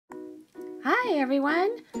Hi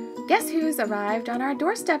everyone! Guess who's arrived on our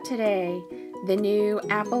doorstep today? The new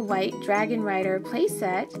Apple White Dragonrider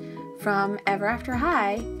Playset from Ever After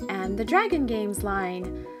High and the Dragon Games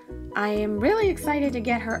line. I am really excited to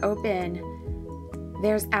get her open.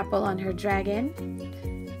 There's Apple on her dragon,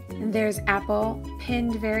 and there's Apple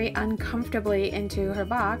pinned very uncomfortably into her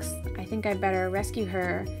box. I think I better rescue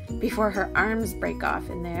her before her arms break off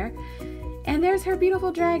in there. And there's her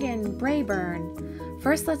beautiful dragon, Brayburn.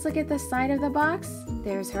 First, let's look at the side of the box.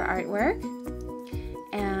 There's her artwork.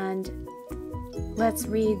 And let's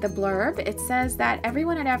read the blurb. It says that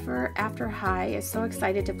everyone at Ever After High is so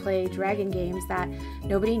excited to play dragon games that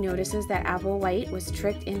nobody notices that Apple White was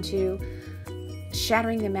tricked into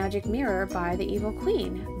shattering the magic mirror by the evil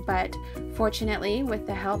queen. But fortunately, with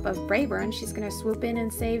the help of Brayburn, she's going to swoop in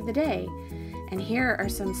and save the day. And here are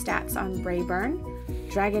some stats on Brayburn.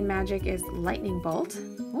 Dragon magic is lightning bolt.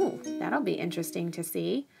 Ooh, that'll be interesting to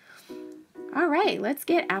see. All right, let's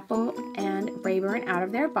get Apple and Brayburn out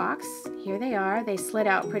of their box. Here they are. They slid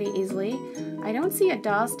out pretty easily. I don't see a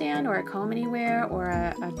doll stand or a comb anywhere or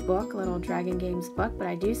a book, little Dragon Games book, but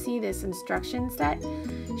I do see this instruction set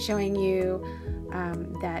showing you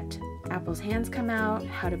that Apple's hands come out,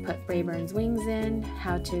 how to put Brayburn's wings in,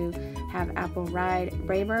 how to have Apple ride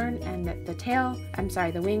Brayburn, and that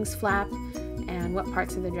the wings flap, and what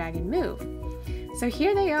parts of the dragon move. So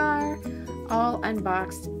here they are, all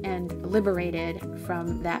unboxed and liberated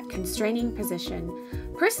from that constraining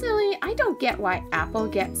position. Personally, I don't get why Apple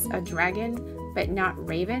gets a dragon but not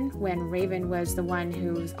Raven, when Raven was the one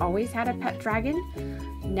who's always had a pet dragon.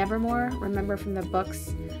 Nevermore, remember from the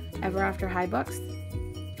books, Ever After High books.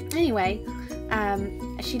 Anyway,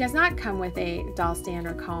 she does not come with a doll stand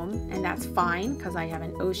or comb, and that's fine because I have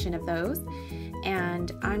an ocean of those.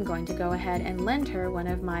 And I'm going to go ahead and lend her one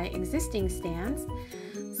of my existing stands.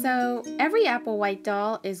 So every Apple White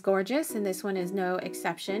doll is gorgeous, and this one is no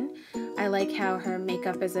exception. I like how her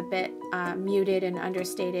makeup is a bit muted and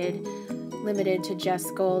understated, limited to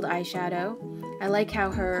just gold eyeshadow. I like how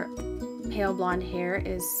her pale blonde hair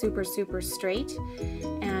is super straight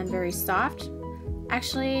and very soft.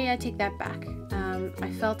 Actually, I take that back. I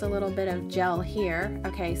felt a little bit of gel here.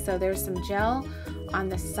 Okay, so there's some gel on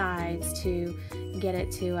the sides to get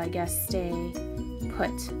it to, I guess, stay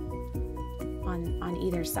put on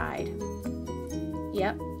either side.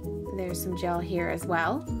 Yep, there's some gel here as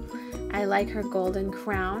well. I like her golden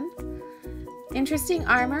crown. Interesting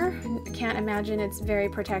armor. Can't imagine it's very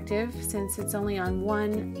protective since it's only on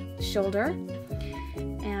one shoulder.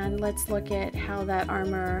 And let's look at how that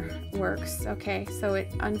armor works. Okay, so it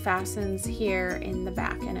unfastens here in the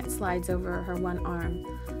back and it slides over her one arm,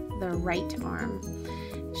 the right arm.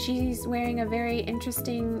 She's wearing a very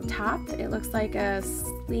interesting top. It looks like a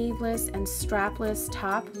sleeveless and strapless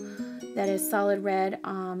top that is solid red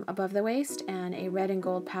above the waist and a red and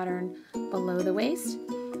gold pattern below the waist.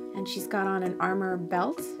 And she's got on an armor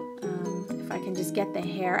belt. If I can just get the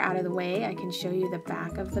hair out of the way, I can show you the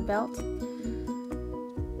back of the belt.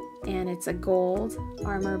 And it's a gold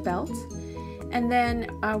armor belt. And then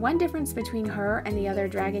one difference between her and the other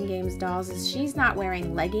Dragon Games dolls is she's not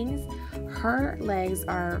wearing leggings. Her legs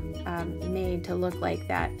are made to look like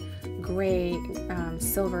that gray,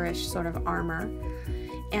 silverish sort of armor.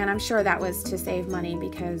 And I'm sure that was to save money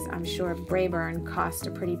because I'm sure Brayburn cost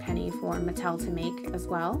a pretty penny for Mattel to make as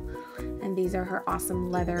well. And these are her awesome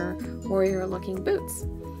leather warrior looking boots.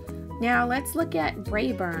 Now let's look at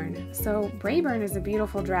Brayburn. So Brayburn is a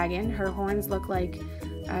beautiful dragon. Her horns look like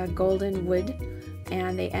golden wood,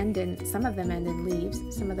 and they some of them end in leaves.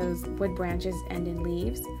 Some of those wood branches end in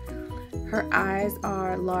leaves. Her eyes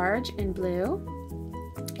are large and blue,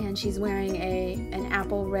 and she's wearing an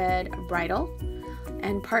apple red bridle.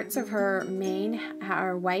 And parts of her mane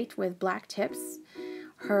are white with black tips.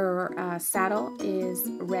 Her saddle is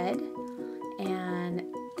red, and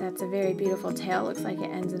that's a very beautiful tail. Looks like it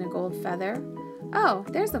ends in a gold feather. Oh,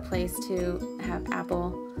 there's a place to have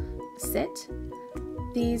Apple sit.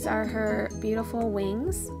 These are her beautiful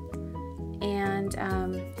wings, and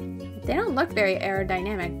they don't look very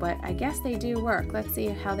aerodynamic, but I guess they do work. Let's see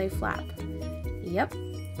how they flap. Yep,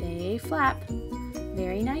 they flap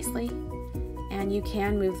very nicely. And you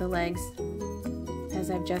can move the legs as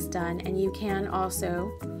I've just done, and you can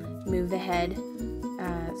also move the head,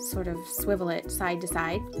 sort of swivel it side to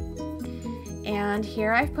side. And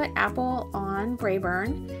here I've put Apple on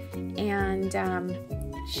Brayburn, and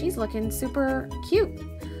she's looking super cute.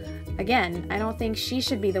 Again, I don't think she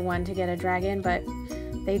should be the one to get a dragon, but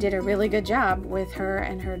they did a really good job with her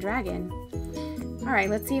and her dragon. All right,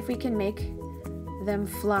 let's see if we can make them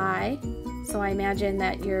fly. So I imagine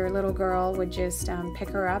that your little girl would just pick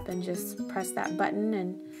her up and just press that button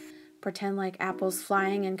and pretend like Apple's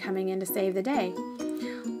flying and coming in to save the day.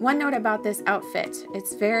 One note about this outfit,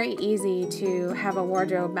 it's very easy to have a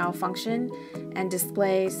wardrobe malfunction and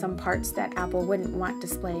display some parts that Apple wouldn't want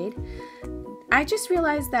displayed. I just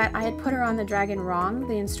realized that I had put her on the dragon wrong.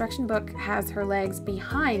 The instruction book has her legs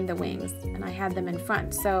behind the wings and I had them in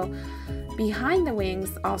front. So behind the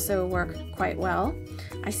wings also work quite well.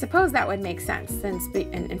 I suppose that would make sense since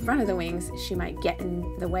in front of the wings she might get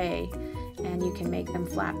in the way and you can make them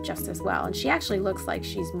flap just as well. And she actually looks like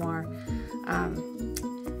she's more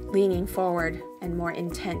leaning forward and more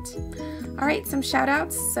intent. All right, some shout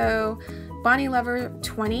outs. So Bonnie Lover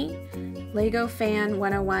 20, Lego Fan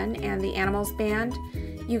 101, and the Animals Band.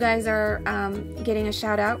 You guys are getting a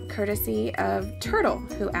shout out courtesy of Turtle,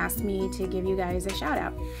 who asked me to give you guys a shout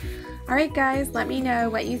out. All right, guys, let me know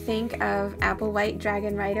what you think of Apple White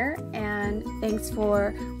Dragonrider, and thanks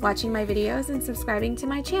for watching my videos and subscribing to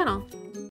my channel.